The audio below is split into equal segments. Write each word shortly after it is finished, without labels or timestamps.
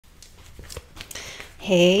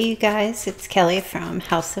Hey you guys, it's Kelly from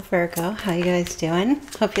House of Virgo. How you guys doing?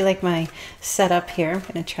 Hope you like my setup here. I'm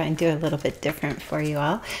going to try and do a little bit different for you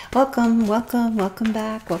all. Welcome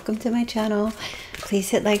back. Welcome to my channel. Please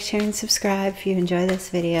hit like, share, and subscribe if you enjoy this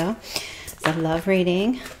video. I love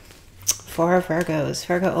reading for Virgos,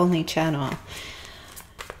 Virgo only channel.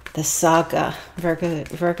 The saga,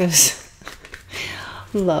 Virgo's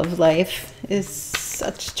love life is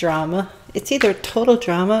such drama. It's either total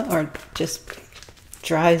drama or just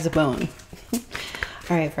dry as a bone.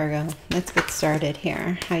 All right, Virgo, let's get started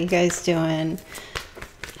here. How you guys doing?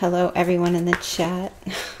 Hello, everyone in the chat.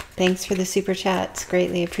 Thanks for the super chats.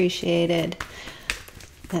 Greatly appreciated.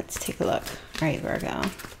 Let's take a look. All right, Virgo.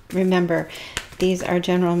 Remember, these are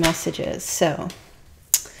general messages, so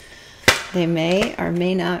they may or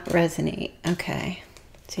may not resonate. Okay.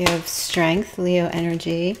 So you have Strength, Leo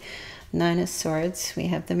energy, Nine of Swords. We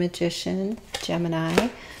have the Magician, Gemini.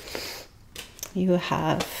 You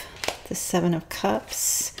have the Seven of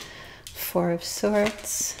Cups, Four of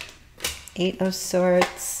Swords, Eight of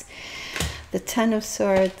Swords, the Ten of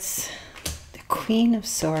Swords, the Queen of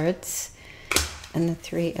Swords, and the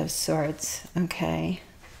Three of Swords. Okay.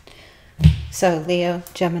 So Leo,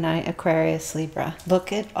 Gemini, Aquarius, Libra.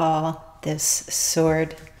 Look at all this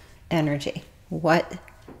sword energy. What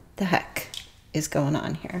the heck is going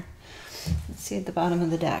on here? Let's see at the bottom of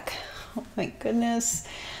the deck. Oh my goodness.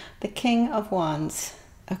 The King of Wands.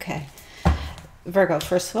 Okay. Virgo,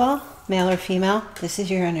 first of all, male or female, this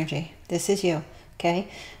is your energy. This is you, okay?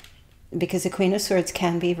 Because the Queen of Swords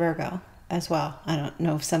can be Virgo as well. I don't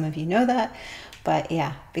know if some of you know that, but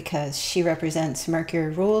yeah, because she represents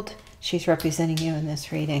Mercury ruled, she's representing you in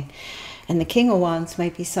this reading. And the King of Wands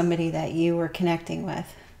might be somebody that you were connecting with.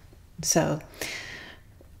 So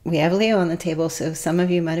we have Leo on the table, so some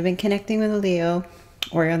of you might have been connecting with a Leo,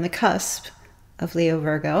 or you're on the cusp of Leo,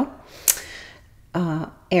 Virgo,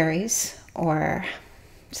 Aries, or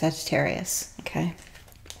Sagittarius, okay?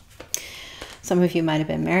 Some of you might have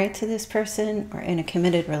been married to this person or in a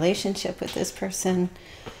committed relationship with this person,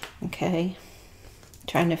 okay?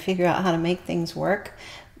 Trying to figure out how to make things work.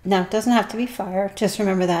 Now, it doesn't have to be fire, just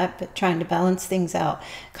remember that, but trying to balance things out,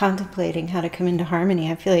 contemplating how to come into harmony.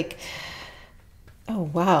 I feel like, oh,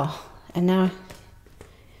 wow. And now,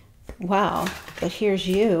 wow, but here's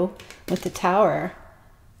you with the Tower.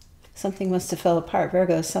 Something must have fell apart.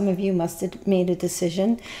 Virgo, some of you must have made a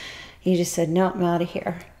decision. You just said, no, I'm out of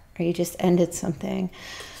here. Or you just ended something.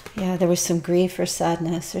 Yeah, there was some grief or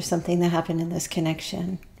sadness or something that happened in this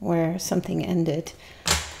connection where something ended.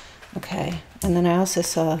 Okay, and then I also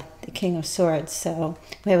saw the King of Swords. So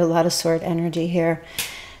we have a lot of sword energy here.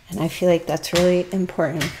 And I feel like that's really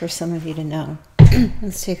important for some of you to know.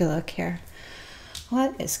 Let's take a look here.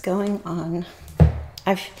 What is going on?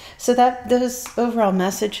 So that those overall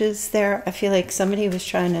messages there, I feel like somebody was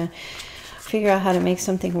trying to figure out how to make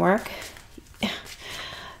something work.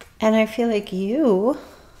 And I feel like you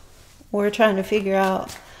were trying to figure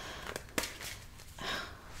out,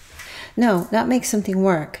 no, not make something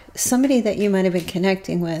work. Somebody that you might have been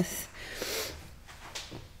connecting with.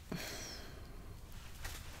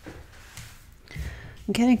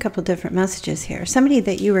 I'm getting a couple different messages here. Somebody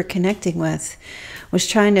that you were connecting with was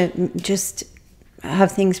trying to just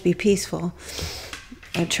have things be peaceful,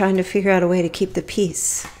 or trying to figure out a way to keep the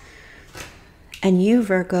peace. And you,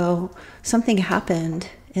 Virgo, something happened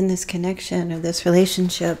in this connection or this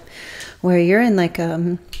relationship where you're in like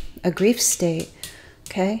a grief state,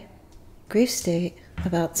 okay? Grief state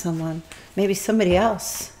about someone, maybe somebody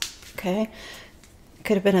else, okay?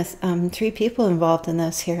 Could have been three people involved in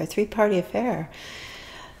this here, a three-party affair.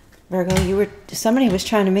 Virgo, somebody was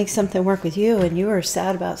trying to make something work with you and you were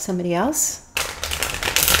sad about somebody else.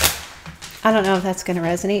 I don't know if that's going to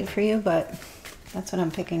resonate for you, but that's what I'm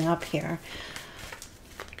picking up here.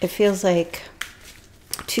 It feels like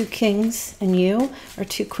two kings in you or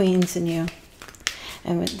two queens in you.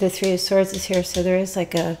 And the Three of Swords is here, so there is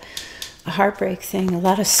like a heartbreak thing, a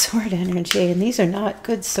lot of sword energy. And these are not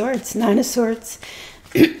good swords. Nine of Swords,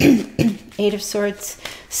 Eight of Swords,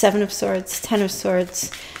 Seven of Swords, Ten of Swords.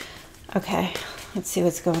 Okay, let's see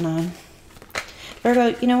what's going on.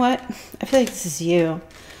 Virgo, you know what? I feel like this is you.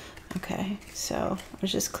 Okay, so I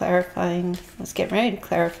was just clarifying. Let's get ready to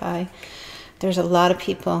clarify. There's a lot of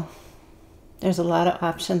people. There's a lot of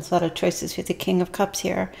options, a lot of choices with the King of Cups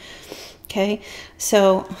here. Okay,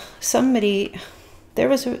 so somebody,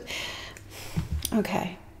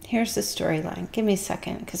 okay, here's the storyline. Give me a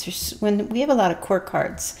second, because when we have a lot of court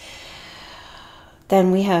cards,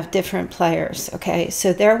 then we have different players. Okay,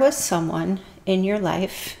 so there was someone in your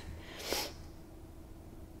life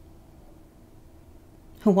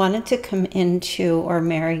who wanted to come into or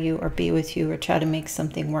marry you or be with you or try to make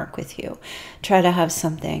something work with you, try to have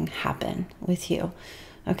something happen with you,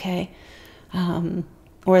 okay?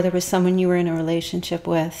 Or there was someone you were in a relationship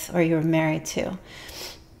with or you were married to.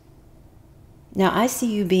 Now, I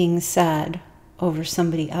see you being sad over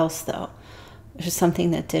somebody else, though. There's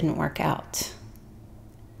something that didn't work out.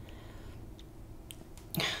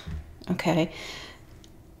 Okay?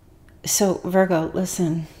 So, Virgo,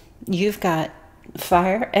 listen, you've got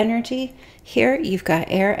fire energy here, you've got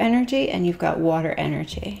air energy, and you've got water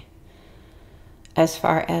energy as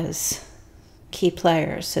far as key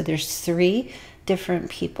players. So there's 3 different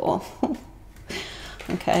people.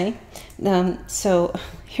 Okay? So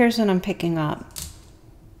here's what I'm picking up.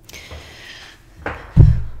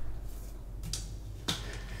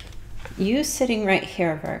 You sitting right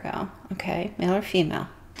here, Virgo, okay? Male or female?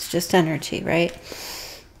 It's just energy, right?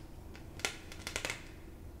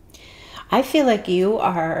 I feel like you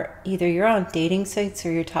are, either you're on dating sites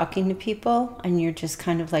or you're talking to people and you're just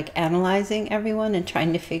kind of like analyzing everyone and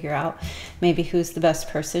trying to figure out maybe who's the best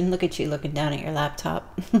person. Look at you looking down at your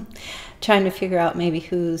laptop. Trying to figure out maybe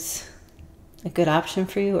who's a good option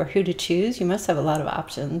for you or who to choose. You must have a lot of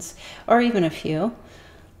options, or even a few.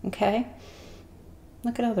 Okay?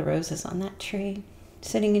 Look at all the roses on that tree.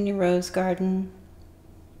 Sitting in your rose garden.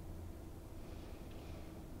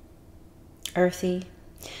 Earthy.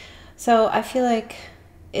 So I feel like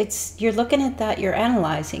you're looking at that, you're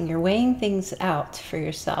analyzing, you're weighing things out for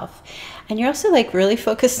yourself. And you're also like really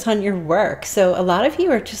focused on your work. So a lot of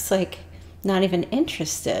you are just like not even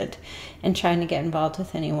interested in trying to get involved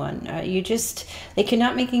with anyone. Like you're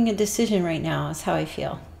not making a decision right now is how I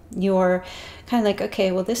feel. You're kind of like,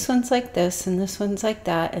 okay, well, this one's like this and this one's like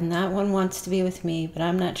that. And that one wants to be with me, but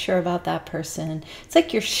I'm not sure about that person. It's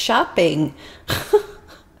like you're shopping.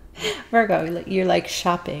 Virgo, you're like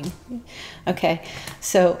shopping. Okay,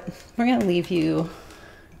 so we're going to leave you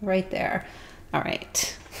right there. All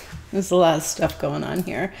right. There's a lot of stuff going on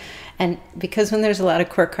here. And because when there's a lot of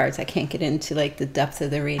court cards, I can't get into like the depth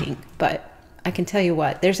of the reading. But I can tell you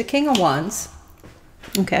what. There's a King of Wands.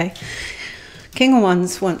 Okay. King of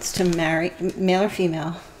Wands wants to marry, male or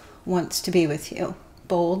female, wants to be with you.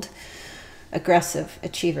 Bold, aggressive,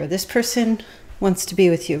 achiever. This person wants to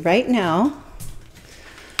be with you right now.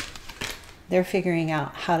 They're figuring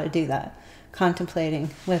out how to do that, contemplating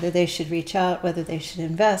whether they should reach out, whether they should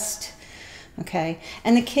invest, okay?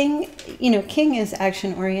 And the king, king is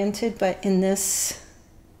action-oriented, but in this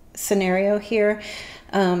scenario here,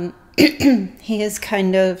 he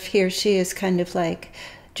or she is kind of like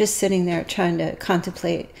just sitting there trying to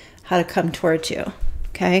contemplate how to come towards you,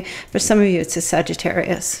 okay? For some of you, it's a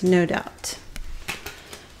Sagittarius, no doubt.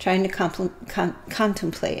 Trying to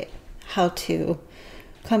contemplate how to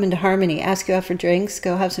come into harmony, ask you out for drinks,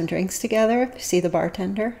 go have some drinks together, see the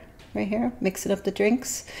bartender right here, mixing up the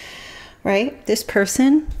drinks, right? This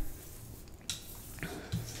person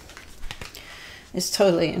is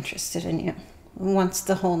totally interested in you, wants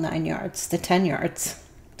the whole 9 yards, the 10 yards,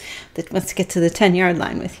 that wants to get to the 10-yard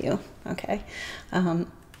line with you, okay?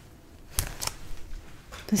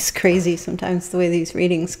 It's crazy sometimes the way these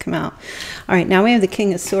readings come out. All right, now we have the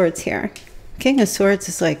King of Swords here. King of Swords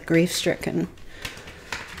is like grief-stricken.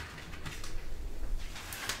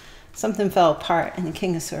 Something fell apart, and the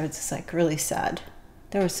King of Swords is like really sad.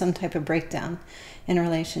 There was some type of breakdown in a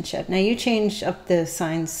relationship. Now you change up the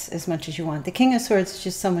signs as much as you want. The King of Swords is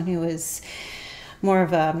just someone who is more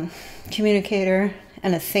of a communicator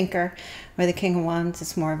and a thinker, where the King of Wands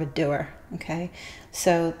is more of a doer, okay?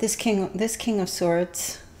 So this King of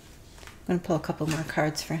Swords, I'm going to pull a couple more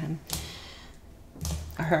cards for him,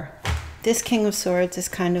 or her. This King of Swords is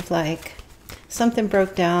kind of like something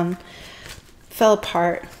broke down, fell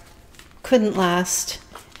apart, couldn't last,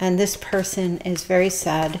 and this person is very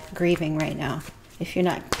sad, grieving right now. If you're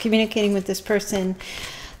not communicating with this person,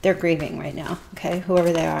 they're grieving right now, okay?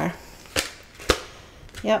 Whoever they are.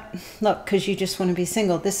 Yep, look, because you just want to be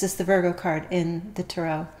single. This is the Virgo card in the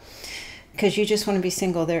tarot. Because you just want to be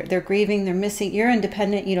single. They're grieving, they're missing. You're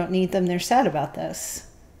independent, you don't need them. They're sad about this.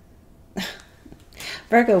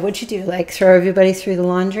 Virgo, what'd you do? Like throw everybody through the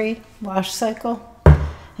laundry wash cycle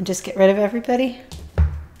and just get rid of everybody?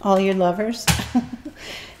 All your lovers?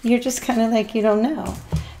 You're just kind of like, you don't know.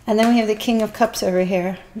 And then we have the King of Cups over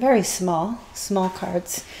here. Very small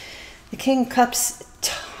cards. The King of Cups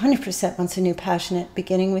 100% wants a new passionate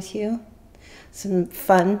beginning with you. Some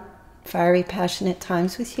fun, fiery, passionate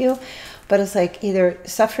times with you. But it's like either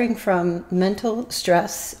suffering from mental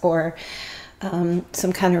stress or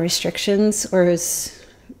some kind of restrictions, or is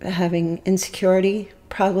having insecurity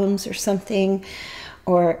problems or something,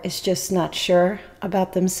 or is just not sure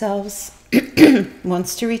about themselves,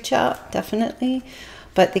 wants to reach out, definitely.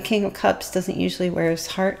 But the King of Cups doesn't usually wear his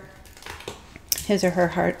or her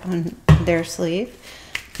heart on their sleeve.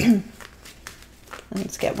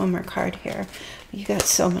 Let's get one more card here. You got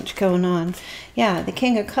so much going on. Yeah, the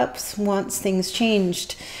King of Cups wants things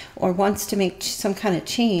changed, or wants to make some kind of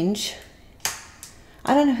change.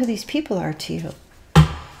 I don't know who these people are to you.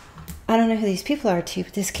 I don't know who these people are to you,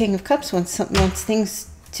 but this King of Cups wants things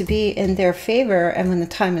to be in their favor, and when the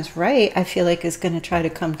time is right, I feel like is going to try to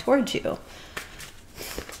come towards you.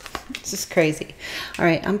 This is crazy. All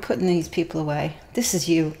right, I'm putting these people away. This is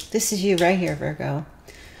you. This is you right here, Virgo.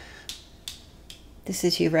 This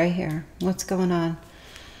is you right here. What's going on?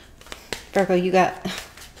 Virgo, you got,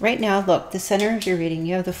 right now, look, the center of your reading,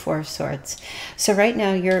 you have the Four of Swords. So right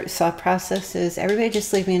now, your thought process is, everybody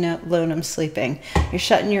just leave me alone, I'm sleeping. You're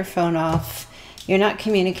shutting your phone off. You're not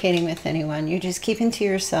communicating with anyone. You're just keeping to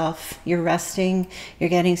yourself. You're resting. You're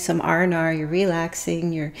getting some R&R. You're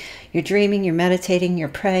relaxing. You're dreaming. You're meditating. You're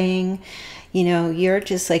praying. You know, you're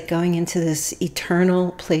just like going into this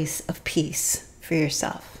eternal place of peace for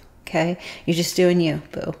yourself. Okay? You're just doing you,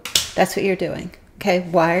 boo. That's what you're doing. Okay?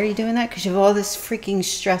 Why are you doing that? Because you have all this freaking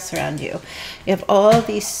stress around you. You have all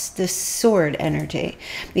this sword energy.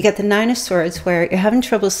 You got the Nine of Swords where you're having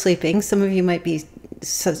trouble sleeping. Some of you might be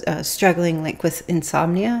struggling like with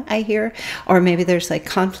insomnia, I hear. Or maybe there's like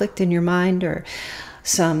conflict in your mind or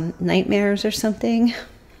some nightmares or something.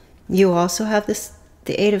 You also have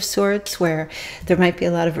the Eight of Swords where there might be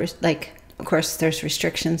a lot of of course, there's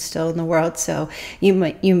restrictions still in the world, so you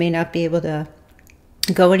may not be able to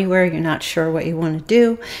go anywhere. You're not sure what you want to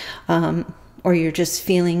do, or you're just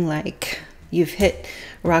feeling like you've hit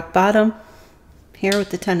rock bottom here with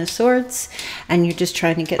the Ten of Swords, and you're just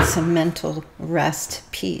trying to get some mental rest,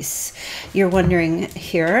 peace. You're wondering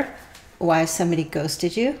here why somebody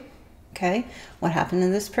ghosted you. Okay, what happened to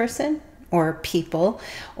this person? Or people,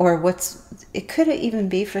 or it could even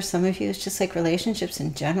be for some of you, it's just like relationships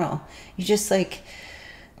in general. You just like,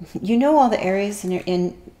 you know all the areas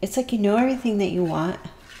it's like you know everything that you want,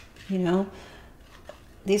 you know.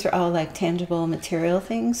 These are all like tangible material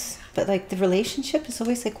things, but like the relationship is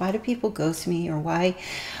always like, why do people ghost me? Or why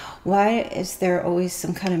is there always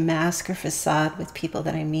some kind of mask or facade with people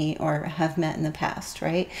that I meet or have met in the past,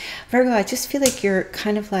 right? Virgo, I just feel like you're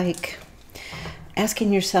kind of like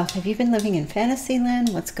asking yourself, have you been living in fantasy land?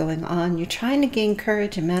 What's going on? You're trying to gain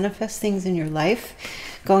courage and manifest things in your life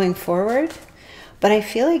going forward. But I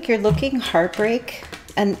feel like you're looking heartbreak.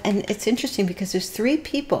 And it's interesting because there's three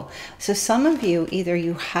people. So some of you, either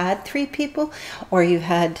you had three people or you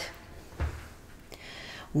had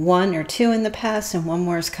one or two in the past and one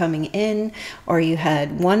more is coming in, or you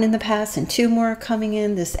had one in the past and two more coming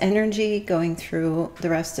in. This energy going through the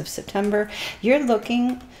rest of September. You're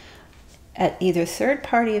looking at either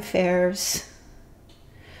third-party affairs,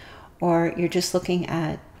 or you're just looking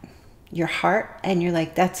at your heart and you're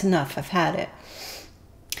like, that's enough, I've had it.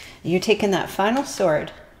 And you're taking that final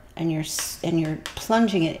sword and you're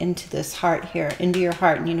plunging it into this heart here, into your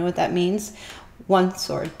heart. And you know what that means? One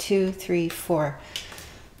sword, 2, 3, 4.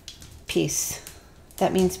 Peace.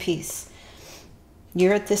 That means peace.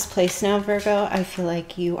 You're at this place now, Virgo. I feel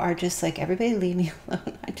like you are just like, everybody leave me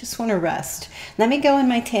alone. I just want to rest. Let me go in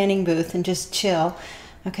my tanning booth and just chill,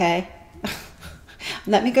 okay?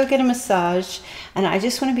 Let me go get a massage, and I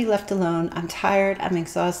just want to be left alone. I'm tired. I'm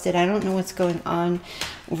exhausted. I don't know what's going on.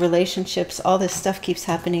 Relationships, all this stuff keeps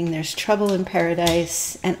happening. There's trouble in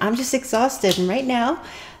paradise, and I'm just exhausted. And right now,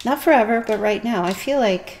 not forever, but right now, I feel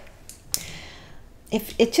like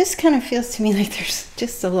if it just kind of feels to me like there's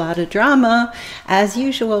just a lot of drama, as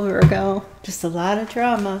usual, Virgo. Just a lot of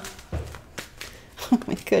drama. Oh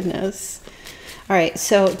my goodness. All right,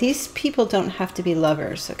 so these people don't have to be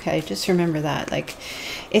lovers, okay? Just remember that. Like,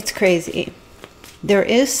 it's crazy. There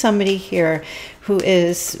is somebody here who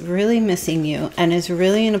is really missing you and is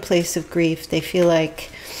really in a place of grief. They feel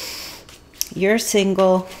like you're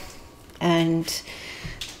single and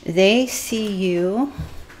they see you,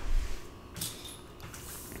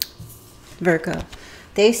 Virgo,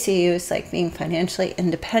 they see you as like being financially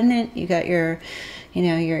independent. You got your, you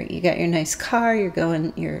know, you got your nice car, you're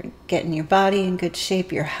getting your body in good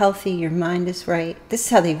shape, you're healthy, your mind is right. This is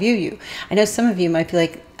how they view you. I know some of you might be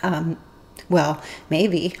like, well,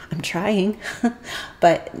 maybe I'm trying,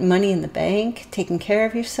 but money in the bank, taking care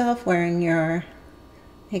of yourself, wearing your,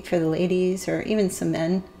 like for the ladies or even some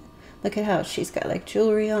men, look at how she's got like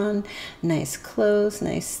jewelry on, nice clothes,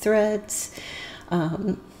 nice threads.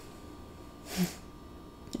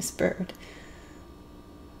 This bird.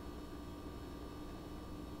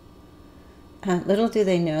 Little do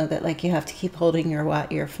they know that, like, you have to keep holding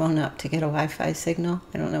your phone up to get a Wi-Fi signal.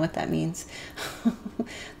 I don't know what that means.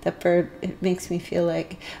 That bird, it makes me feel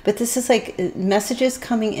like, but this is like messages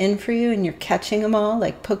coming in for you and you're catching them all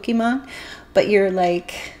like Pokemon, but you're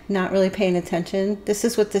like not really paying attention. This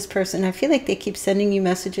is what this person, I feel like they keep sending you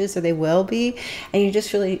messages, or they will be, and you're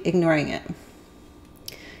just really ignoring it.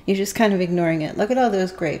 You're just kind of ignoring it. Look at all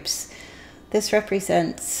those grapes. This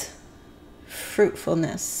represents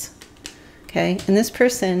fruitfulness. Okay, and this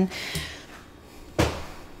person,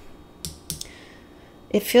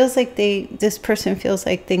 it feels like this person feels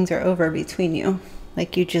like things are over between you.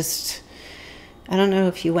 Like you just, I don't know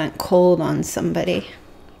if you went cold on somebody.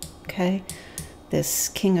 Okay, this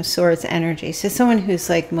King of Swords energy. So someone who's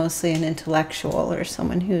like mostly an intellectual, or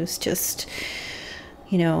someone who's just,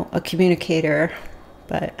 you know, a communicator,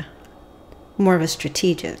 but more of a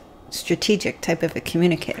strategic type of a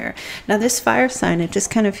communicator. Now this fire sign, it just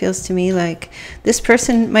kind of feels to me like this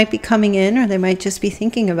person might be coming in, or they might just be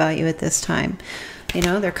thinking about you at this time. You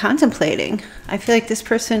know, they're contemplating. I feel like this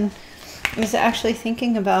person is actually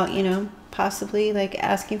thinking about, you know, possibly like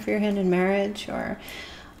asking for your hand in marriage, or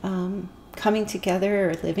coming together,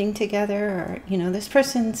 or living together, or, you know, this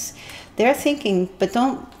person's, they're thinking, but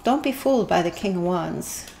don't be fooled by the King of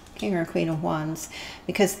Wands, King or Queen of Wands,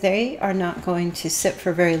 because they are not going to sit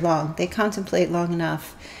for very long. They contemplate long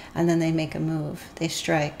enough, and then they make a move. They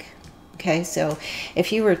strike. Okay, so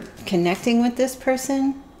if you were connecting with this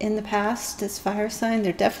person in the past, this fire sign,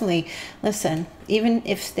 they're definitely, listen, even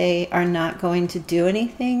if they are not going to do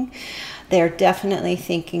anything, they're definitely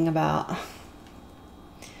thinking about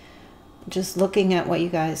just looking at what you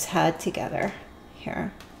guys had together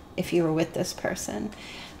here, if you were with this person,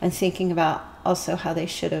 and thinking about also how they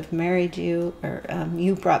should have married you, or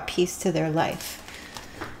you brought peace to their life.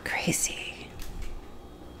 Crazy.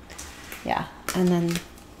 Yeah, and then,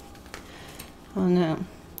 oh no,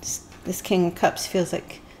 this King of Cups feels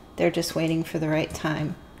like they're just waiting for the right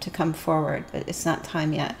time to come forward, but it's not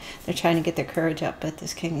time yet. They're trying to get their courage up, but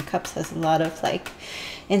this King of Cups has a lot of like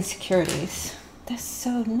insecurities. That's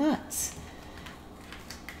so nuts.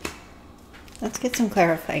 Let's get some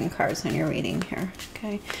clarifying cards on your reading here,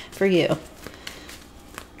 okay? For you.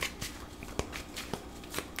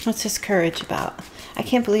 What's this courage about? I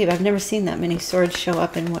can't believe I've never seen that many swords show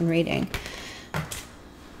up in one reading.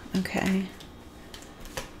 Okay.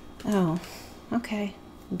 Oh, okay.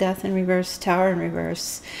 Death in reverse, Tower in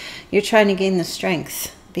reverse. You're trying to gain the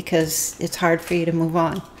strength because it's hard for you to move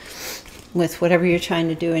on with whatever you're trying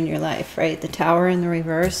to do in your life, right? The Tower in the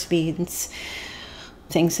reverse means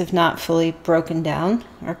things have not fully broken down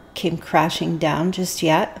or came crashing down just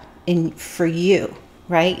yet for you,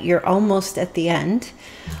 right? You're almost at the end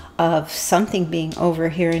of something being over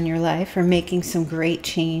here in your life, or making some great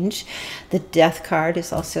change. The Death card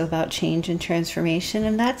is also about change and transformation,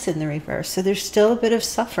 and that's in the reverse. So there's still a bit of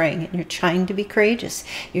suffering, and you're trying to be courageous.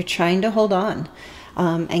 You're trying to hold on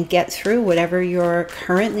and get through whatever you're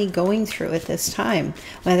currently going through at this time,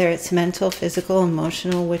 whether it's mental, physical,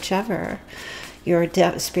 emotional, whichever. You're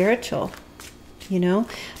spiritual, you know.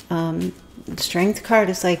 Strength card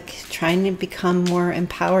is like trying to become more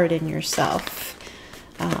empowered in yourself.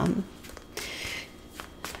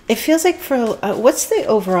 It feels like for what's the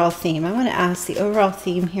overall theme? I want to ask the overall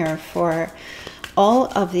theme here for all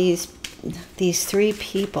of these three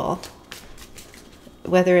people,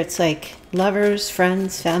 whether it's like lovers,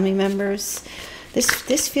 friends, family members.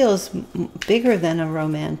 This feels bigger than a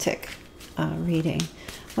romantic reading.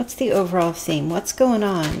 What's the overall theme? What's going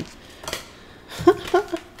on?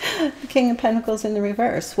 King of Pentacles in the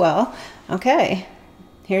reverse. Well, okay.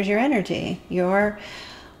 Here's your energy.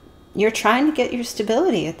 You're trying to get your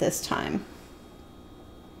stability at this time.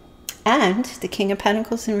 And the King of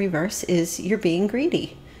Pentacles in reverse is you're being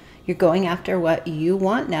greedy. You're going after what you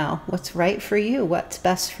want now. What's right for you. What's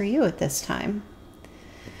best for you at this time.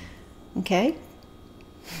 Okay?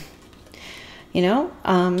 You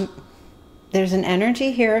know, there's an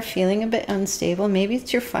energy here of feeling a bit unstable. Maybe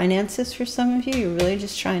it's your finances for some of you. You're really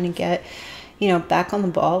just trying to get, you know, back on the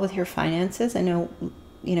ball with your finances. I know,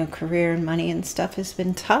 you know, career and money and stuff has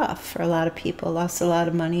been tough for a lot of people. Lost a lot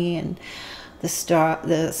of money, and the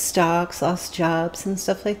stocks, lost jobs and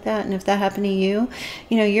stuff like that. And if that happened to you,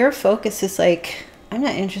 you know, your focus is like, I'm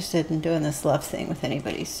not interested in doing this love thing with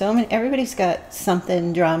anybody. Everybody's got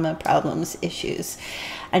something, drama, problems, issues.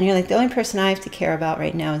 And you're like, the only person I have to care about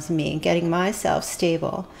right now is me, getting myself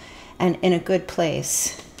stable and in a good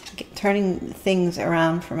place, turning things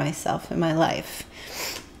around for myself in my life.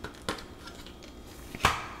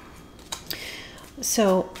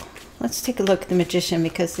 So let's take a look at the Magician,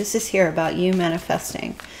 because this is here about you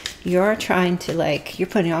manifesting. You're trying to, like, you're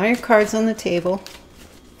putting all your cards on the table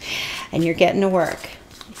and you're getting to work,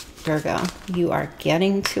 Virgo. You are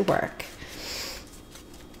getting to work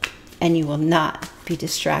and you will not be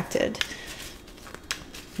distracted.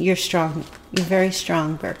 You're strong. You're very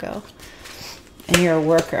strong, Virgo. And you're a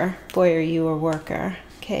worker. Boy, are you a worker.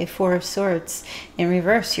 Okay, Four of Swords in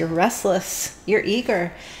reverse. You're restless. You're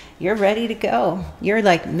eager. You're ready to go. You're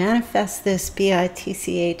like, manifest this,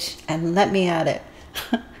 B-I-T-C-H, and let me at it.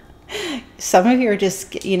 Some of you are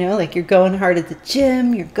just, you know, like, you're going hard at the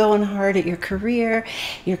gym, you're going hard at your career,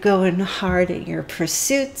 you're going hard at your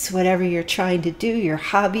pursuits, whatever you're trying to do, your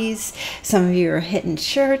hobbies. Some of you are hitting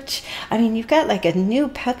church. I mean, you've got like a new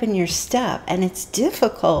pep in your step, and it's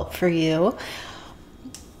difficult for you.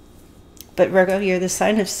 But Virgo, you're the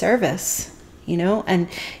sign of service, you know, and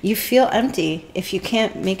you feel empty if you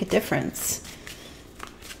can't make a difference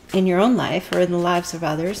in your own life or in the lives of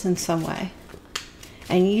others in some way.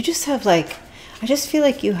 And you just have, like, I just feel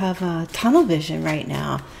like you have a tunnel vision right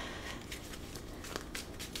now.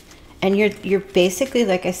 And you're basically,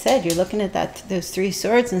 like I said, you're looking at those three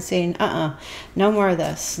swords and saying, no more of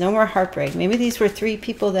this, no more heartbreak. Maybe these were three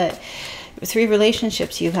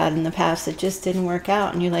relationships you had in the past that just didn't work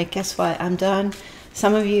out. And you're like, guess what? I'm done.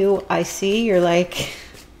 Some of you, I see, you're like,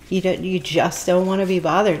 you just don't want to be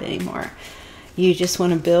bothered anymore. You just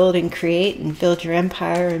want to build and create and build your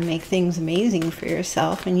empire and make things amazing for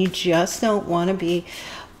yourself. And you just don't want to be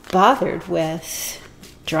bothered with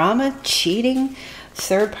drama, cheating,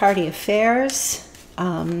 third-party affairs,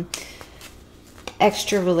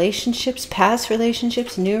 extra relationships, past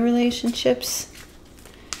relationships, new relationships.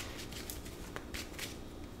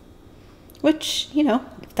 Which, you know,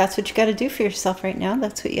 if that's what you got to do for yourself right now,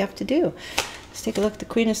 that's what you have to do. Let's take a look at the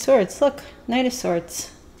Queen of Swords. Look, Knight of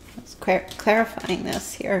Swords. Clarifying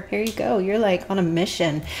this here you go. You're like on a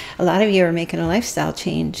mission. A lot of you are making a lifestyle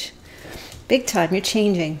change, big time. You're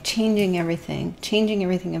changing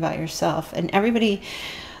everything about yourself. And everybody,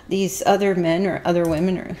 these other men or other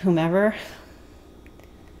women or whomever,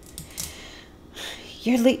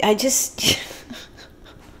 I just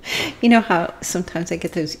you know how sometimes I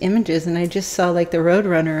get those images, and I just saw like the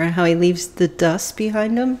Roadrunner and how he leaves the dust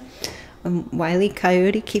behind him. Wile E.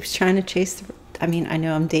 Coyote keeps trying to chase I mean, I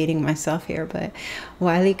know I'm dating myself here, but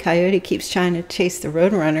Wile E. Coyote keeps trying to chase the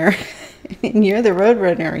Roadrunner, and you're the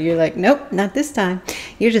Roadrunner. You're like, nope, not this time.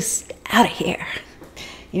 You're just out of here.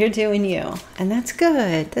 You're doing you, and that's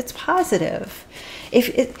good. That's positive.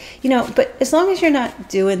 You know, but as long as you're not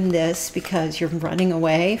doing this because you're running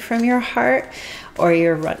away from your heart, or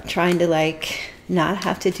you're trying to like not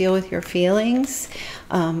have to deal with your feelings,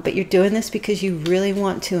 but you're doing this because you really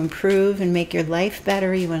want to improve and make your life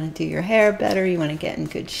better. You want to do your hair better. You want to get in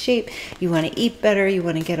good shape. You want to eat better. You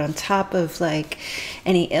want to get on top of like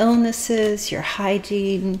any illnesses, your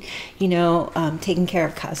hygiene, you know, taking care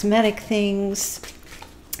of cosmetic things,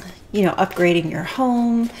 you know, upgrading your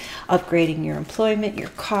home, upgrading your employment, your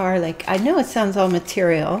car. Like, I know it sounds all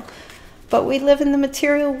material, but we live in the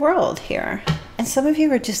material world here. And some of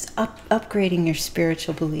you are just upgrading your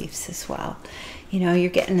spiritual beliefs as well. You know, you're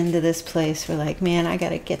getting into this place where like, man, I got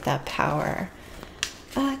to get that power.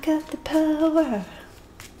 I got the power.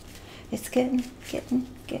 It's getting kind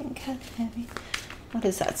of heavy. What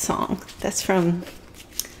is that song? That's from,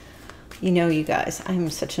 you know, you guys, I'm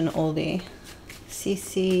such an oldie.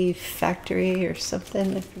 CC Factory or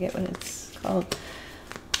something. I forget what it's called.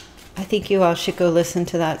 I think you all should go listen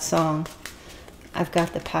to that song. I've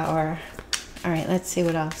got the power. All right, let's see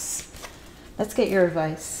what else. Let's get your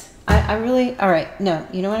advice. I really, all right, no,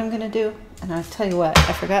 you know what I'm going to do? And I'll tell you what,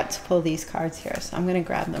 I forgot to pull these cards here, so I'm going to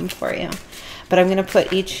grab them for you. But I'm going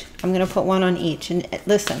to put one on each. And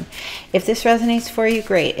listen, if this resonates for you,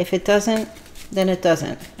 great. If it doesn't, then it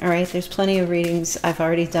doesn't. All right, there's plenty of readings I've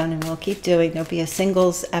already done and we'll keep doing. There'll be a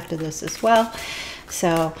singles after this as well.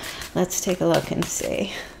 So let's take a look and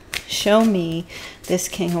see. Show me this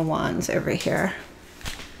King of Wands over here.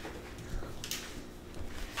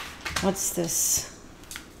 What's this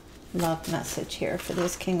love message here for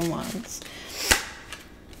this King of Wands?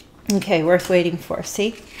 Okay, worth waiting for.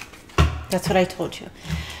 See? That's what I told you.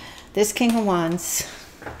 This King of Wands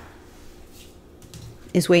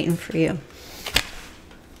is waiting for you.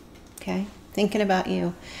 Okay? Thinking about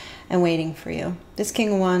you and waiting for you. This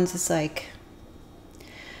King of Wands is like,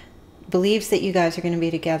 believes that you guys are going to be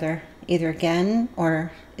together either again,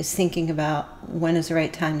 or is thinking about when is the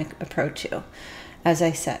right time to approach you. As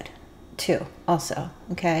I said, too, also,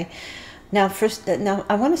 okay? Now,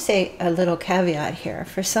 I want to say a little caveat here.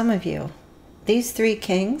 For some of you, These three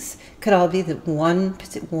kings could all be the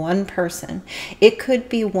one person. It could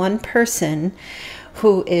be one person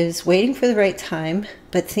who is waiting for the right time,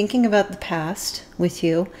 but thinking about the past with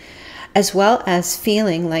you, as well as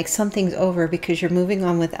feeling like something's over because you're moving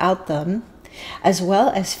on without them, as well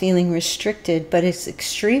as feeling restricted, but is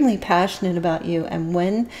extremely passionate about you, and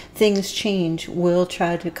when things change, will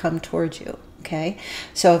try to come towards you. Okay,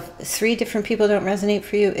 so if three different people don't resonate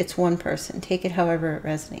for you, it's one person. Take it however it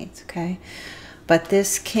resonates, okay? But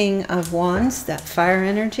this King of Wands, that fire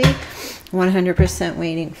energy, 100%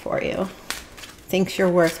 waiting for you. Thinks you're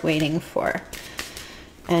worth waiting for.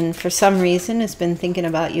 And for some reason, has been thinking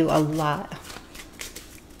about you a lot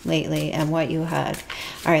lately and what you had.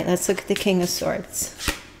 All right, let's look at the King of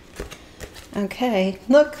Swords. Okay,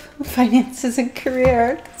 look, finances and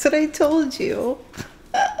career. That's what I told you.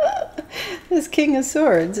 This King of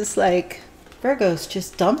Swords is like, Virgo's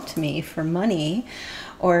just dumped me for money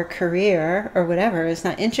or career or whatever, is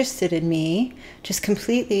not interested in me, just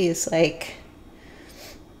completely is like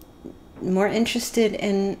more interested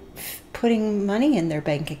in putting money in their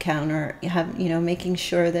bank account, or making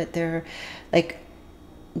sure that they're like,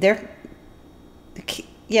 the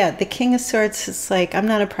King of Swords is like, I'm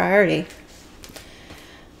not a priority.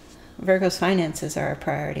 Virgo's finances are a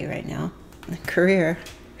priority right now. Career,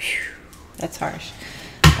 whew, that's harsh.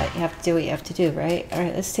 But you have to do what you have to do, right? All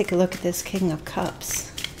right, let's take a look at this King of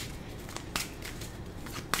Cups.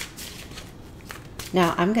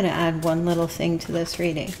 Now, I'm going to add one little thing to this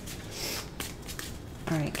reading.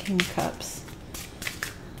 All right, King of Cups.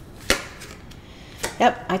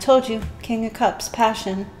 Yep, I told you. King of Cups,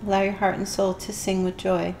 passion. Allow your heart and soul to sing with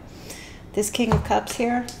joy. This King of Cups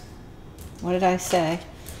here, what did I say?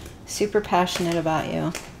 Super passionate about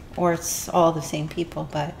you. Or it's all the same people,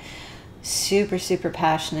 but super, super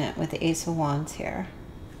passionate with the Ace of Wands here.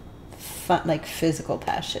 Fun, like physical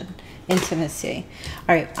passion, intimacy.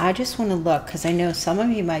 All right, I just want to look, because I know some of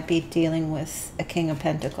you might be dealing with a King of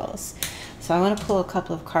Pentacles. So I want to pull a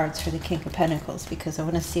couple of cards for the King of Pentacles, because I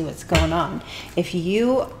want to see what's going on. If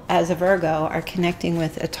you, as a Virgo, are connecting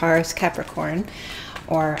with a Taurus, Capricorn,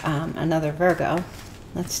 or another Virgo,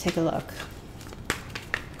 let's take a look.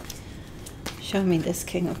 Show me this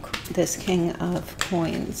King of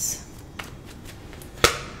Coins.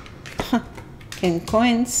 King of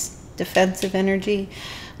Coins, defensive energy,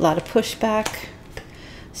 a lot of pushback,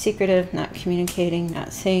 secretive, not communicating,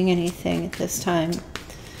 not saying anything at this time,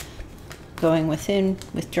 going within,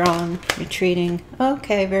 withdrawn, retreating.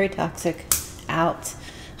 Okay, very toxic, out.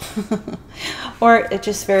 Or it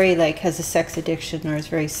just very like has a sex addiction, or is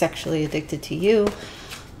very sexually addicted to you.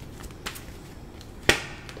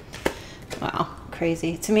 Wow,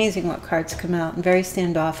 crazy. It's amazing what cards come out. And very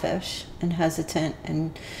standoffish and hesitant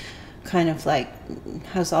and kind of like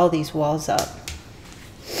has all these walls up.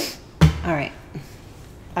 All right.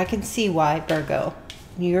 I can see why, Virgo.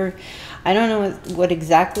 I don't know what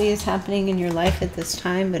exactly is happening in your life at this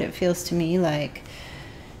time, but it feels to me like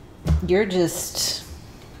you're just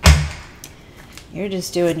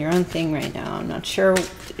doing your own thing right now. I'm not sure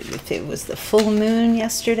if it was the full moon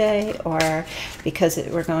yesterday, or because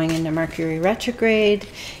we're going into Mercury retrograde.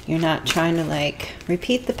 You're not trying to like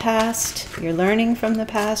repeat the past. You're learning from the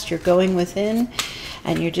past. You're going within,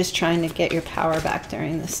 and you're just trying to get your power back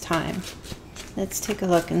during this time. Let's take a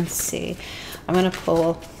look and see. I'm going to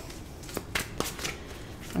pull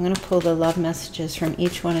the love messages from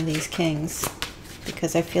each one of these kings,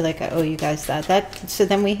 because I feel like I owe you guys that. So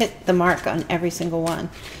then we hit the mark on every single one.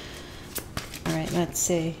 All right, let's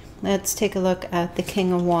see. Let's take a look at the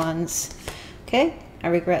King of Wands. Okay, I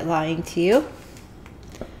regret lying to you.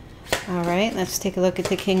 All right, let's take a look at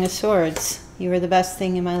the King of Swords. You were the best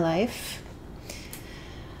thing in my life.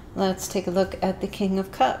 Let's take a look at the King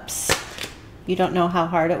of Cups. You don't know how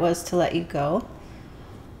hard it was to let you go.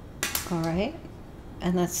 All right,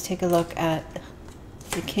 and let's take a look at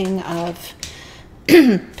the King of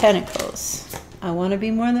Pentacles. I want to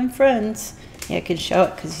be more than friends. Yeah, I can show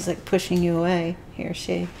it because he's like pushing you away, he or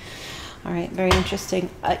she. All right, very interesting.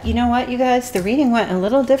 You know what, you guys? The reading went a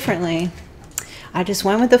little differently. I just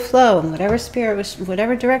went with the flow, and whatever spirit was,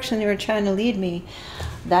 whatever direction they were trying to lead me,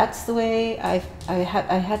 that's the way I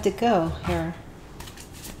had to go here.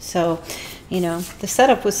 So, you know, the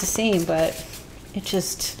setup was the same, but it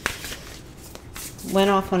just went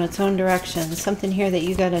off on its own direction. Something here that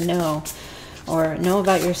you got to know, or know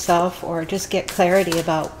about yourself, or just get clarity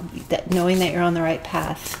about that, knowing that you're on the right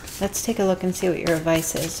path. Let's take a look and see what your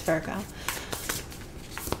advice is, Virgo.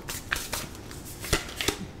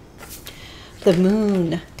 The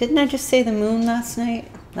moon. Didn't I just say the moon last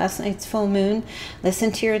night? Last night's full moon.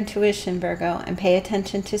 Listen to your intuition, Virgo, and pay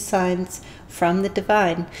attention to signs from the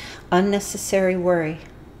divine. Unnecessary worry.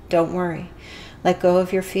 Don't worry. Let go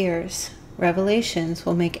of your fears. Revelations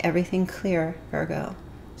will make everything clear, Virgo.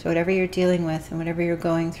 So whatever you're dealing with and whatever you're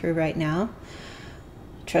going through right now,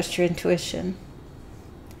 trust your intuition.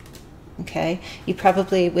 Okay? You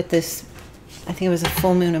probably, with this, I think it was a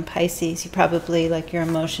full moon in Pisces, you probably, like your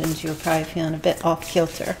emotions, you were probably feeling a bit off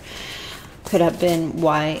kilter. Could have been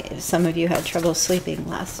why some of you had trouble sleeping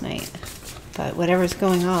last night. But whatever's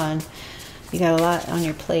going on, you got a lot on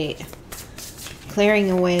your plate.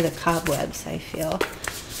 Clearing away the cobwebs, I feel.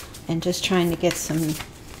 And just trying to get some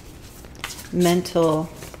mental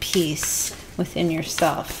peace within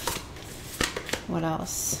yourself. What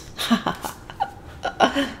else?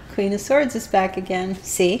 Queen of Swords is back again.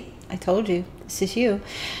 See? I told you. This is you.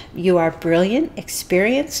 You are brilliant,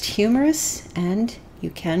 experienced, humorous, and you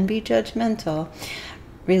can be judgmental.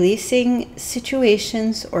 Releasing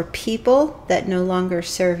situations or people that no longer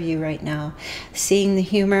serve you right now. Seeing the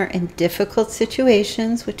humor in difficult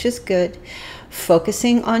situations, which is good.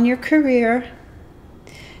 Focusing on your career.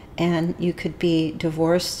 And you could be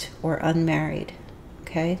divorced or unmarried.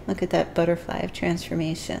 Okay? Look at that butterfly of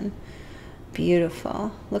transformation.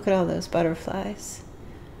 Beautiful. Look at all those butterflies.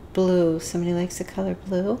 Blue. Somebody likes the color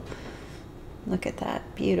blue. Look at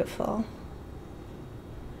that. Beautiful.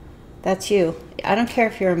 That's you. I don't care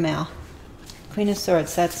if you're a male. Queen of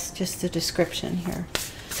Swords, that's just the description here.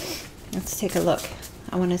 Let's take a look.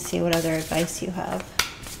 I want to see what other advice you have.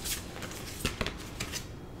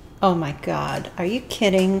 Oh my God, are you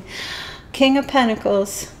kidding? King of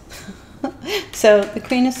Pentacles. So the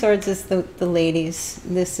Queen of Swords is the ladies.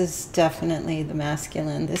 This is definitely the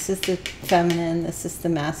masculine. This is the feminine. This is the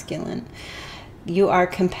masculine. You are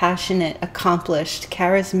compassionate, accomplished,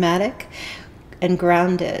 charismatic, and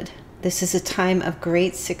grounded. This is a time of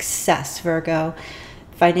great success, Virgo.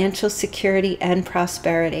 Financial security and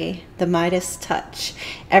prosperity. The Midas touch.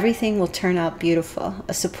 Everything will turn out beautiful.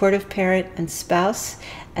 A supportive parent and spouse,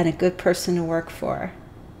 and a good person to work for.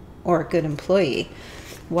 Or a good employee.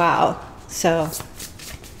 Wow. So,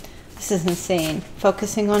 this is insane.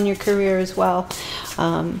 Focusing on your career as well.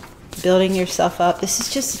 Building yourself up. This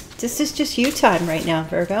is just you time right now,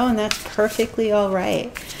 Virgo, and that's perfectly all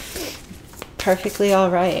right. Perfectly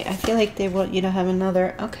all right. I feel like they want you to have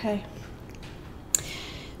another. Okay.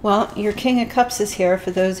 Well, your King of Cups is here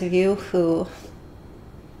for those of you who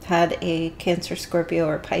had a Cancer, Scorpio,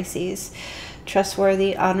 or Pisces.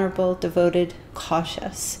 Trustworthy, honorable, devoted,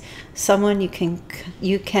 cautious. Someone you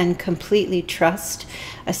can completely trust.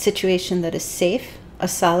 A situation that is safe. A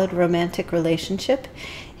solid romantic relationship.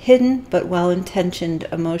 Hidden but well-intentioned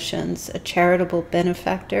emotions. A charitable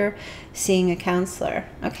benefactor. Seeing a counselor.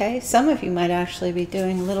 Okay, some of you might actually be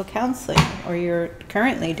doing a little counseling, or you're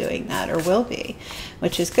currently doing that, or will be,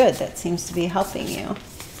 which is good. That seems to be helping you.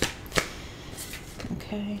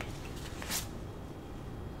 Okay.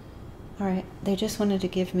 All right, they just wanted to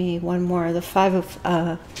give me one more, the 5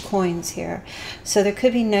 of coins here. So there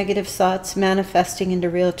could be negative thoughts manifesting into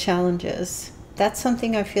real challenges. That's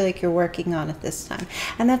something I feel like you're working on at this time,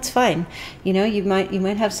 and that's fine. You know, you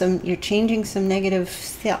might have some. You're changing some negative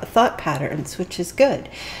thought patterns, which is good.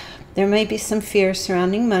 There may be some fear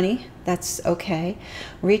surrounding money. That's okay.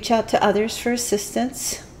 Reach out to others for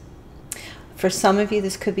assistance. For some of you,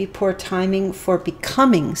 this could be poor timing for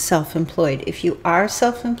becoming self-employed. If you are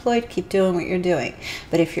self-employed, keep doing what you're doing.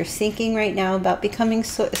 But if you're thinking right now about becoming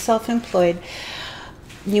self-employed,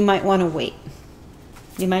 you might want to wait.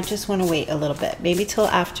 You might just want to wait a little bit, maybe till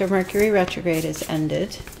after Mercury retrograde is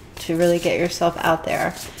ended, to really get yourself out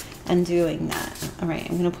there and doing that. All right,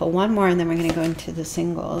 I'm going to pull one more, and then we're going to go into the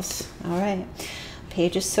singles. All right.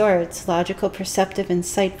 Page of Swords, logical, perceptive,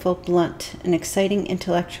 insightful, blunt, an exciting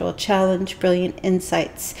intellectual challenge, brilliant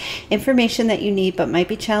insights, information that you need but might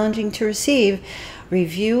be challenging to receive.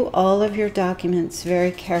 Review all of your documents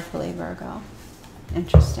very carefully, Virgo.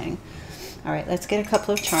 Interesting. All right, let's get a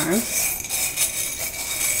couple of charms.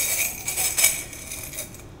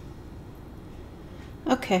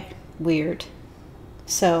 Okay, weird.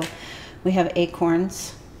 So we have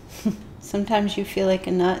acorns. Sometimes you feel like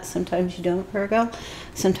a nut, sometimes you don't, Virgo.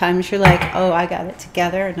 Sometimes you're like, oh, I got it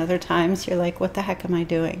together. And other times you're like, what the heck am I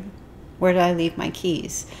doing? Where did I leave my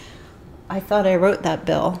keys? I thought I wrote that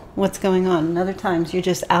bill. What's going on? And other times you're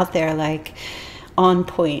just out there like on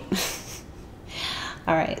point.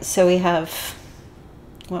 All right, so we have,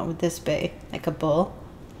 what would this be? Like a bull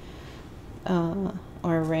or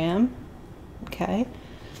a ram? Okay.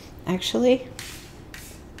 Actually,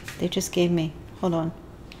 they just gave me, hold on.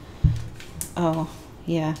 Oh,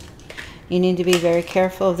 yeah. You need to be very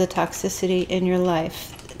careful of the toxicity in your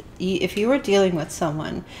life. if you were dealing with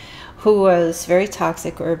someone who was very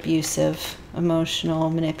toxic or abusive, emotional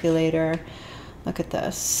manipulator, look at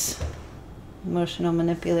this, emotional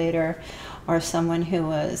manipulator, or someone who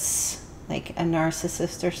was like a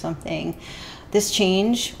narcissist or something, this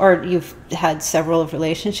change, or you've had several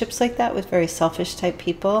relationships like that with very selfish type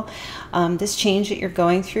people, this change that you're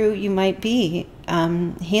going through, you might be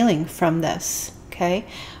healing from this, okay?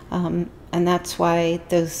 And that's why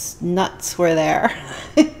those nuts were there.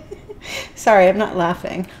 Sorry, I'm not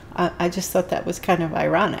laughing. I just thought that was kind of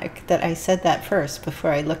ironic that I said that first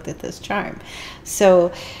before I looked at this charm.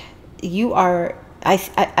 So you are, I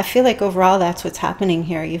feel like overall that's what's happening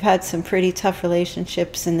here. You've had some pretty tough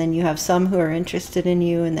relationships, and then you have some who are interested in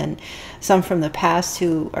you, and then some from the past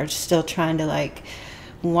who are still trying to like,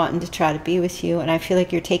 wanting to try to be with you. And I feel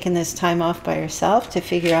like you're taking this time off by yourself to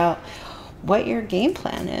figure out what your game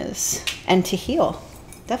plan is and to heal,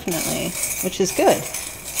 definitely, which is good.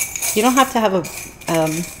 You don't have to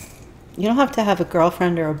have a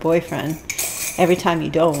girlfriend or a boyfriend every time you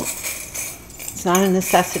don't. It's not a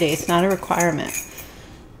necessity. It's not a requirement.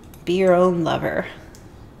 Be your own lover.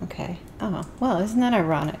 Okay. Oh, well, isn't that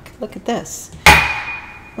ironic? Look at this.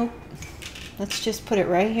 Oh, let's just put it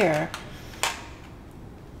right here.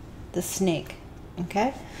 The snake.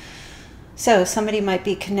 Okay. So somebody might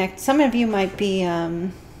be some of you might be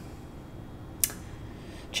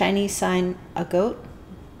Chinese sign, a goat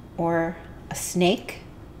or a snake,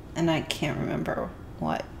 and I can't remember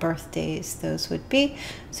what birthdays those would be,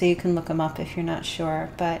 so you can look them up if you're not sure.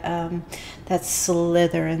 But that's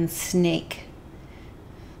Slytherin, snake.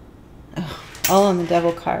 Oh, all on the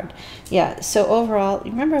devil card. Yeah, so overall,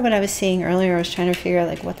 remember what I was saying earlier? I was trying to figure out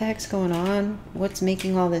like what the heck's going on, what's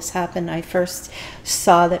making all this happen. I first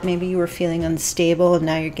saw that maybe you were feeling unstable, and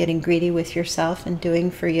now you're getting greedy with yourself and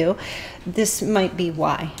doing for you. This might be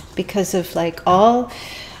why, because of like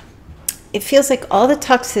it feels like all the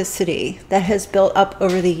toxicity that has built up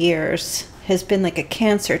over the years has been like a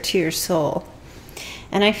cancer to your soul.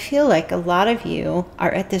 And I feel like a lot of you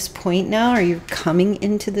are at this point now, or you're coming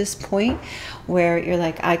into this point where you're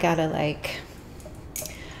like, I gotta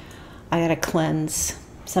cleanse.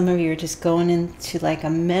 Some of you are just going into like a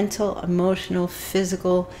mental, emotional,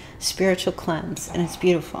 physical, spiritual cleanse, and it's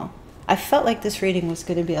beautiful. I felt like this reading was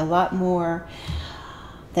going to be a lot more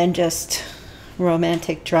than just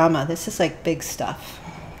romantic drama. This is like big stuff.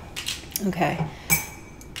 Okay,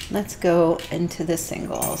 let's go into the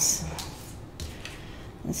singles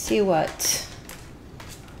and see what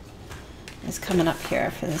is coming up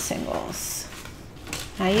here for the singles.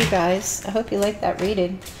 Hi, you guys. I hope you like that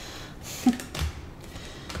reading.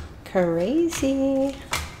 Crazy.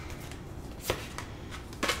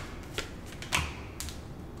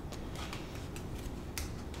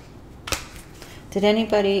 Did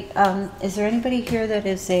anybody, is there anybody here that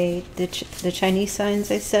is the Chinese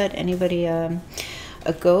signs I said? Anybody a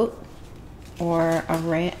goat or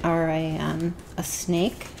a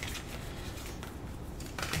snake?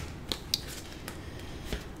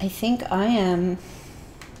 I think I am,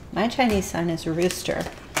 my Chinese sign is a rooster.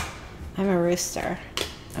 I'm a rooster.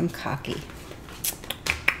 I'm cocky.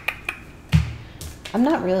 I'm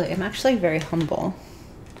not really, I'm actually very humble.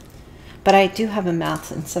 But I do have a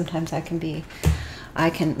mouth, and sometimes I can,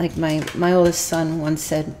 like my oldest son once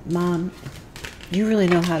said, Mom, you really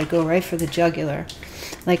know how to go right for the jugular.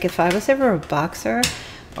 Like if I was ever a boxer,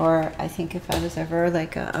 or I think if I was ever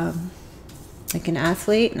like an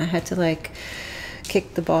athlete and I had to like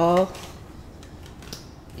kick the ball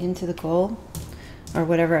into the goal, or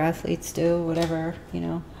whatever athletes do, whatever, you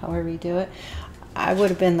know, however you do it, I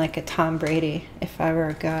would have been like a Tom Brady if I were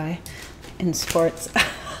a guy in sports.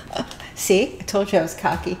 See, I told you I was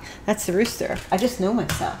cocky. That's the rooster. I just know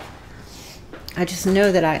myself. I just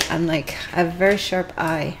know that I'm like, I have a very sharp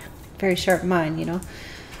eye, very sharp mind, you know.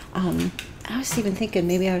 I was even thinking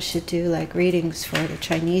maybe I should do like readings for the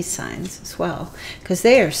Chinese signs as well, because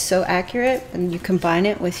they are so accurate, and you combine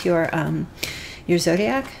it with your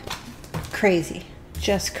zodiac. Crazy,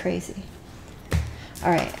 just crazy.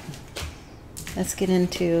 All right, let's get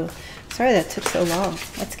into, sorry that took so long.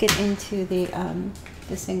 Let's get into the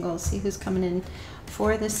singles, see who's coming in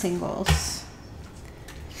for the singles.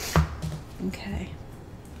 Okay.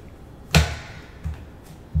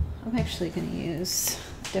 I'm actually going to use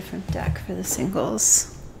a different deck for the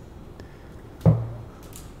singles.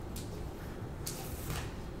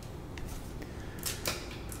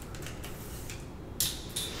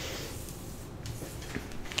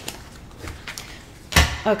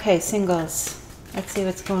 Okay, singles. Let's see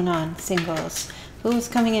what's going on. Singles. Who's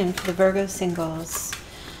coming in for the Virgo singles?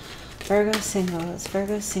 Virgo singles,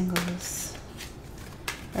 Virgo singles,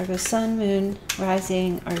 Virgo Sun, Moon,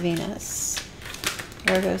 Rising, or Venus.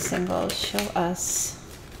 Virgo singles, show us.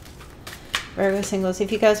 Virgo singles,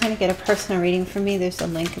 if you guys want to get a personal reading from me, there's a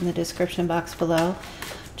link in the description box below.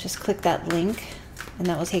 Just click that link and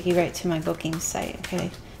that will take you right to my booking site, okay?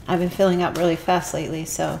 I've been filling up really fast lately,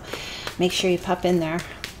 so make sure you pop in there.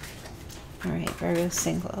 All right, Virgo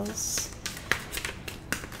singles.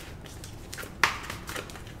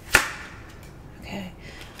 Okay,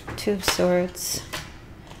 Two of Swords,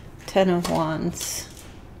 Ten of Wands.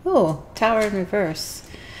 Oh, Tower in reverse.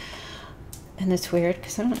 And it's weird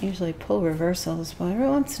because I don't usually pull reversals, but every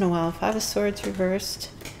once in a while, Five of Swords reversed,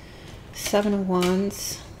 Seven of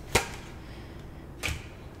Wands,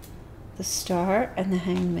 the Star, and the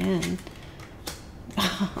Hanged Man.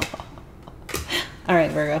 All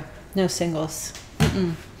right, Virgo, no singles.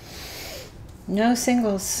 No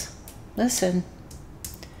singles. Listen,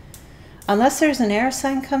 unless there's an air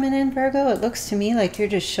sign coming in, Virgo, it looks to me like you're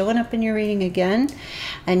just showing up in your reading again,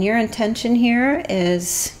 and your intention here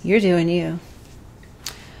is you're doing you.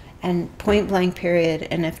 And point blank, period.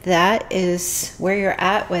 And if that is where you're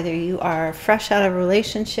at, whether you are fresh out of a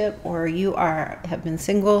relationship or you have been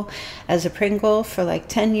single as a Pringle for like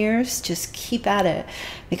 10 years, just keep at it,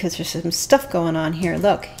 because there's some stuff going on here.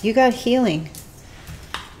 Look, you got healing.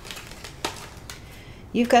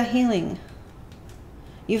 You've got healing.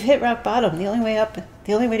 You've hit rock bottom. The only way up,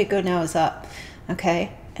 the only way to go now is up.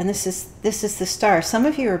 Okay? And this is the Star. Some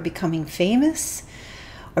of you are becoming famous,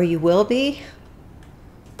 or you will be.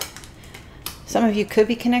 Some of you could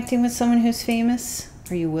be connecting with someone who's famous,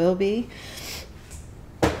 or you will be.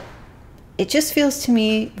 It just feels to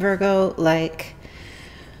me, Virgo, like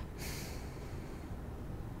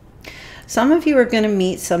some of you are going to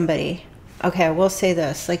meet somebody. Okay, I will say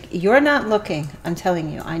this. Like, you're not looking. I'm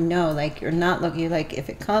telling you. I know, like, you're not looking. Like, if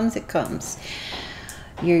it comes, it comes.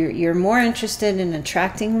 You're more interested in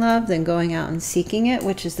attracting love than going out and seeking it,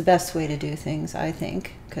 which is the best way to do things, I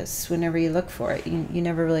think, because whenever you look for it, you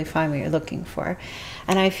never really find what you're looking for.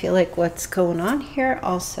 And I feel like what's going on here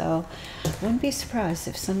also, I wouldn't be surprised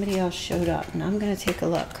if somebody else showed up. And I'm going to take a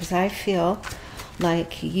look, because I feel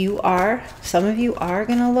like some of you are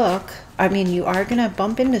going to look, I mean, you are going to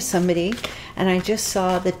bump into somebody. And I just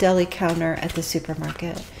saw the deli counter at the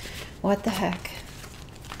supermarket. What the heck?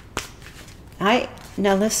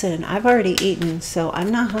 Now listen, I've already eaten, so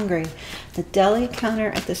I'm not hungry. The deli counter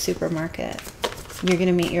at the supermarket. You're going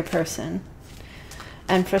to meet your person.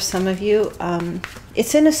 And for some of you,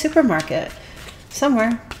 it's in a supermarket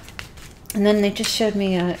somewhere. And then they just showed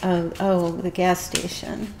me the gas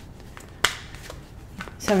station.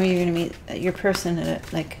 Some of you are going to meet your person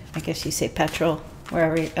at, like, I guess you say petrol,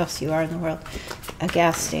 wherever else you are in the world, a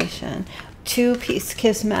gas station. Two-piece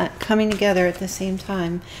kismet coming together at the same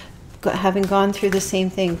time, having gone through the same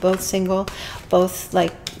thing, both single, both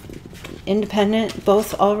like independent,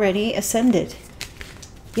 both already ascended.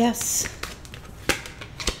 Yes.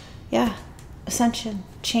 Yeah. Ascension,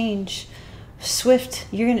 change, swift.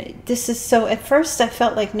 This is so, at first I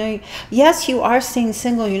felt like, no, yes, you are staying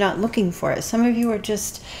single, you're not looking for it. Some of you are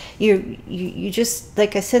just, you just,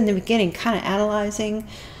 like I said in the beginning, kind of analyzing,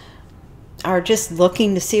 are just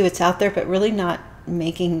looking to see what's out there, but really not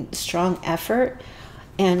making strong effort.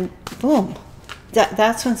 And boom,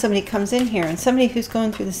 that's when somebody comes in here, and somebody who's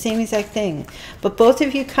going through the same exact thing. But both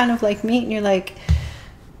of you kind of like meet, and you're like,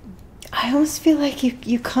 I almost feel like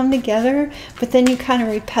you come together, but then you kind of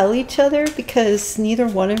repel each other because neither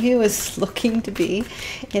one of you is looking to be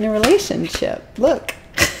in a relationship. Look.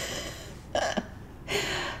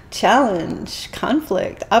 Challenge,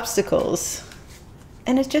 conflict, obstacles.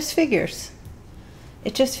 And it just figures.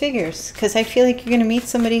 It just figures, because I feel like you're going to meet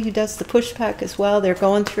somebody who does the pushback as well. They're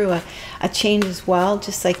going through a change as well,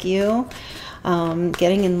 just like you.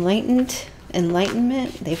 Getting enlightenment.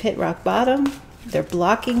 They've hit rock bottom. They're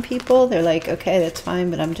blocking people. They're like, okay, that's fine,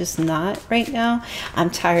 but I'm just not right now. I'm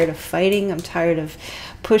tired of fighting. I'm tired of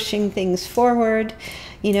pushing things forward,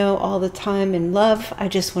 you know, all the time in love. I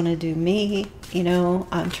just want to do me. You know,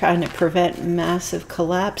 I'm trying to prevent massive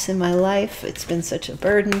collapse in my life. It's been such a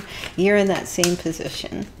burden. You're in that same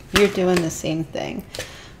position. You're doing the same thing,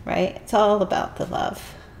 right? It's all about the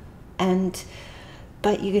love.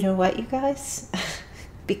 But you know what, you guys?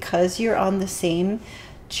 Because you're on the same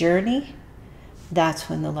journey, that's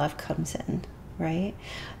when the love comes in, right?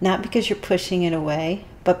 Not because you're pushing it away,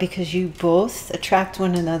 but because you both attract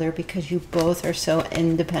one another, because you both are so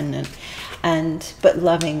independent but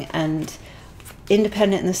loving and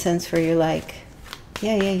independent in the sense where you're like,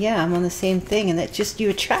 yeah, I'm on the same thing. And that just, you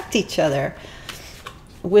attract each other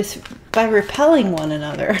by repelling one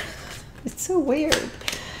another. It's so weird.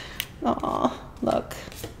 Oh, look.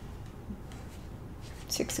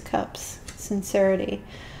 Six of Cups, sincerity.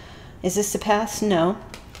 Is this the past? No.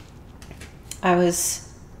 I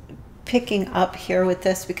was picking up here with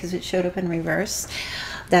this because it showed up in reverse,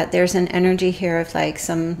 that there's an energy here of like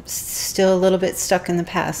some still a little bit stuck in the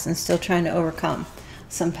past and still trying to overcome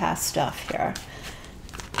some past stuff here.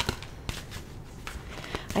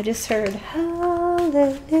 I just heard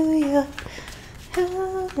hallelujah,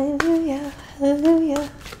 hallelujah, hallelujah.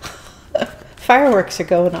 Fireworks are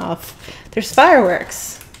going off. There's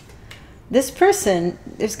fireworks. This person,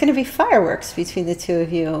 there's going to be fireworks between the two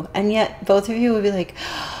of you, and yet both of you will be like,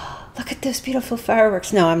 oh, look at those beautiful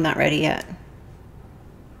fireworks. No, I'm not ready yet.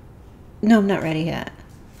 No, I'm not ready yet.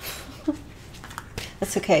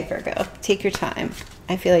 That's okay, Virgo. Take your time.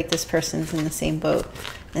 I feel like this person's in the same boat,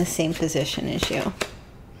 in the same position as you.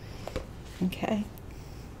 Okay.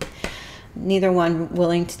 Neither one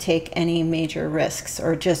willing to take any major risks,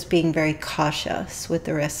 or just being very cautious with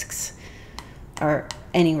the risks, or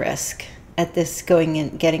any risk at this going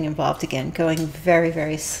in, getting involved again, going very,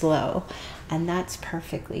 very slow. And that's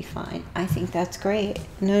perfectly fine. I think that's great.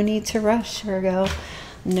 No need to rush, Virgo.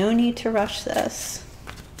 No need to rush this.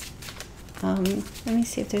 Let me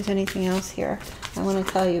see if there's anything else here I want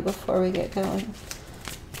to tell you before we get going.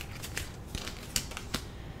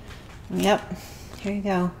 Yep, here you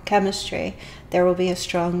go. Chemistry. There will be a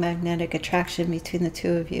strong magnetic attraction between the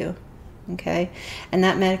two of you. Okay, and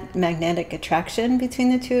that magnetic attraction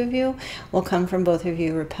between the two of you will come from both of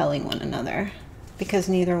you repelling one another, because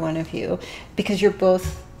neither one of you, because you're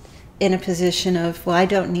both in a position of, well, I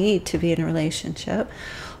don't need to be in a relationship,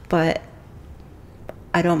 but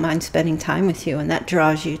I don't mind spending time with you, and that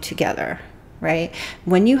draws you together, right?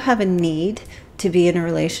 When you have a need to be in a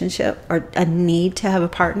relationship, or a need to have a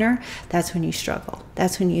partner, that's when you struggle.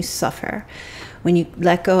 That's when you suffer. When you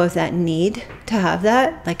let go of that need to have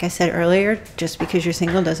that, like I said earlier, just because you're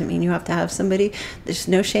single doesn't mean you have to have somebody. There's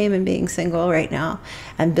no shame in being single right now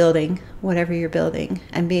and building whatever you're building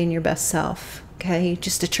and being your best self. Okay, you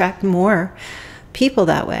just attract more people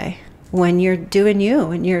that way when you're doing you,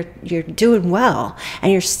 and you're doing well,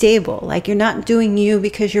 and you're stable. Like, you're not doing you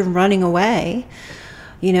because you're running away,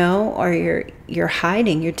 you know, or you're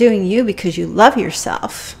hiding. You're doing you because you love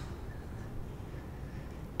yourself.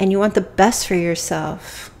 And you want the best for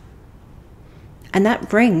yourself. And that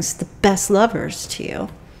brings the best lovers to you.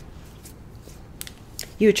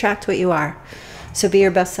 You attract what you are. So be your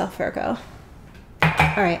best self, Virgo.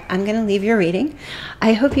 All right, I'm going to leave your reading.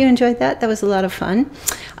 I hope you enjoyed that. That was a lot of fun.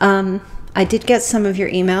 I did get some of your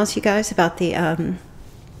emails, you guys, about the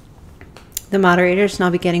moderators, and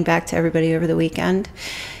I'll be getting back to everybody over the weekend.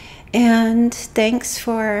 And thanks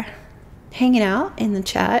for hanging out in the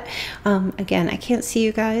chat. Again, I can't see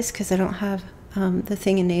you guys because I don't have the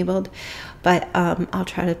thing enabled, but I'll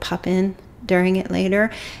try to pop in during it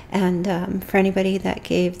later. And for anybody that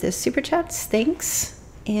gave the super chats, thanks.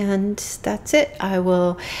 And that's it. I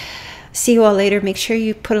will see you all later. Make sure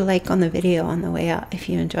you put a like on the video on the way out if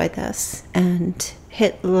you enjoyed this, and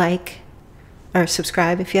hit like or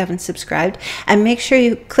subscribe if you haven't subscribed, and make sure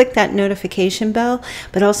you click that notification bell,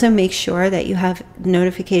 but also make sure that you have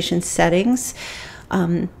notification settings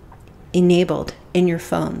enabled in your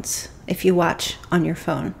phones if you watch on your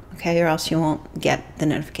phone, okay, or else you won't get the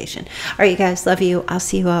notification. All right, you guys, love you. I'll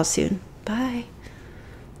see you all soon. Bye.